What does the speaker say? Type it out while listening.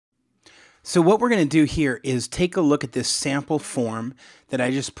So what we're going to do here is take a look at this sample form that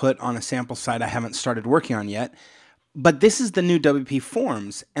I just put on a sample site I haven't started working on yet. But this is the new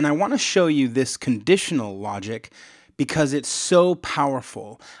WPForms, and I want to show you this conditional logic because it's so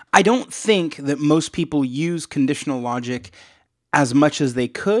powerful. I don't think that most people use conditional logic as much as they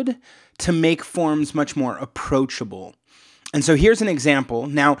could to make forms much more approachable. And so here's an example.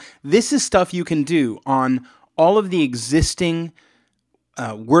 Now, this is stuff you can do on all of the existing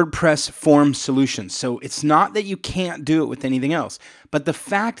WordPress form solutions. So it's not that you can't do it with anything else, but the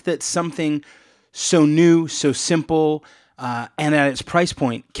fact that something so new, so simple, and at its price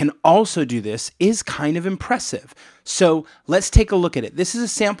point can also do this is kind of impressive. So let's take a look at it. This is a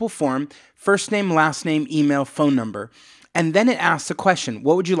sample form, first name, last name, email, phone number, and then it asks a question.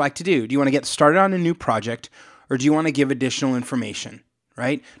 What would you like to do? Do you want to get started on a new project, or do you want to give additional information?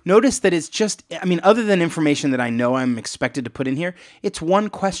 Right? Notice that it's just, other than information that I know I'm expected to put in here, it's one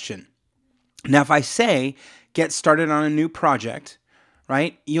question. Now, if I say, get started on a new project,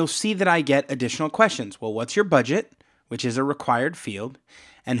 right, you'll see that I get additional questions. Well, what's your budget, which is a required field,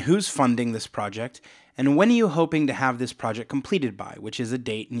 and who's funding this project, and when are you hoping to have this project completed by, which is a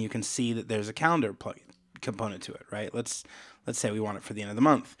date, and you can see that there's a calendar component to it, right? Let's say we want it for the end of the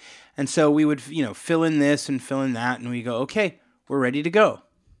month. And so we would, fill in this and fill in that, and we go, okay, we're ready to go.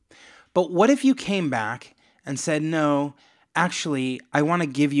 But what if you came back and said, no, actually, I want to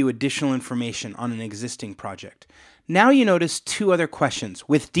give you additional information on an existing project? Now you notice two other questions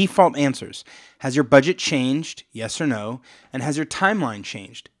with default answers. Has your budget changed? Yes or no. And has your timeline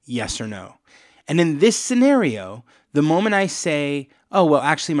changed? Yes or no. And in this scenario, the moment I say, oh, well,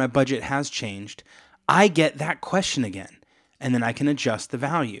 actually, my budget has changed, I get that question again. And then I can adjust the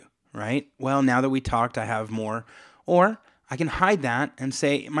value, right? Well, now that we talked, I have more. Or I can hide that and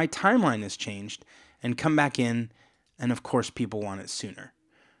say my timeline has changed and come back in, and of course people want it sooner,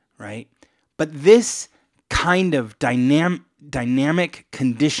 right? But this kind of dynamic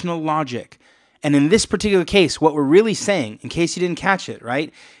conditional logic, and in this particular case, what we're really saying, in case you didn't catch it,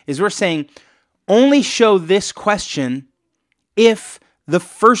 right, is we're saying only show this question if the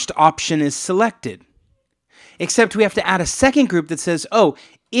first option is selected. Except we have to add a second group that says, oh,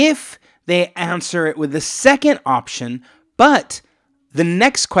 if they answer it with the second option, but the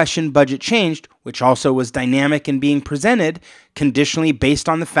next question, budget changed, which also was dynamic and being presented conditionally based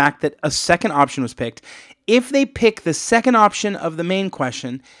on the fact that a second option was picked. If they pick the second option of the main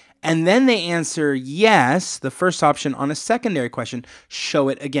question and then they answer yes, the first option on a secondary question, show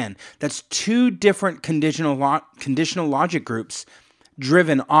it again. That's two different conditional logic groups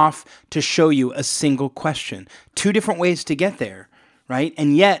driven off to show you a single question. Two different ways to get there, right?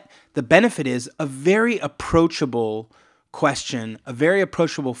 And yet the benefit is a very approachable question, a very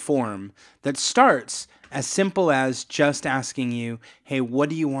approachable form that starts as simple as just asking you, hey, what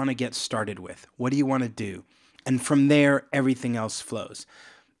do you want to get started with? What do you want to do? And from there, everything else flows.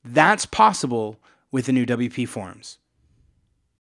 That's possible with the new WPForms.